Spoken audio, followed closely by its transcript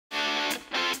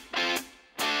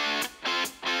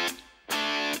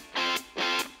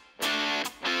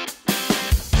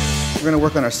we're gonna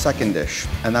work on our second dish,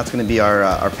 and that's gonna be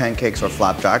our pancakes or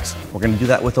flapjacks. We're gonna do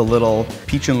that with a little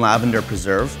peach and lavender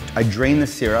preserve. I drain the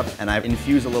syrup and I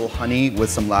infuse a little honey with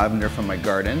some lavender from my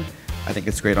garden. I think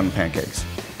it's great on the pancakes.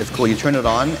 It's cool, you turn it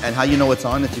on, and how you know it's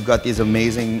on is you've got these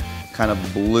amazing kind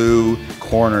of blue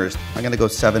corners. I'm gonna go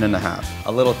 7.5.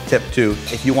 A little tip too,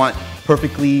 if you want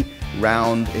perfectly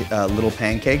round little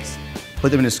pancakes,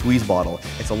 put them in a squeeze bottle.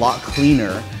 It's a lot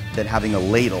cleaner than having a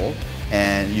ladle,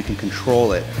 and you can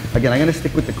control it. Again, I'm gonna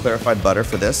stick with the clarified butter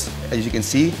for this. As you can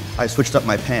see, I switched up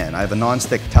my pan. I have a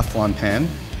non-stick Teflon pan.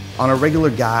 On a regular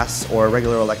gas or a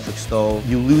regular electric stove,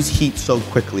 you lose heat so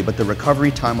quickly, but the recovery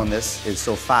time on this is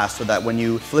so fast so that when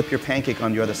you flip your pancake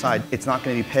on the other side, it's not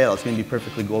gonna be pale, it's gonna be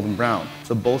perfectly golden brown.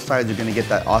 So both sides are gonna get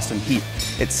that awesome heat.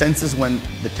 It senses when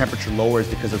the temperature lowers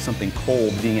because of something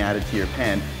cold being added to your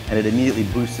pan, and it immediately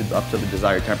boosts it up to the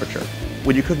desired temperature.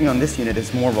 When you're cooking on this unit,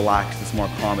 it's more relaxed, it's more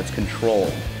calm, it's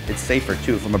controlled. It's safer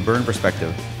too from a burn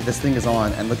perspective. This thing is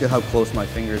on, and look at how close my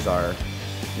fingers are,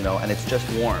 you know, and it's just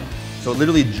warm. So it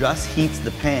literally just heats the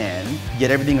pan,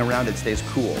 yet everything around it stays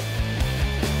cool.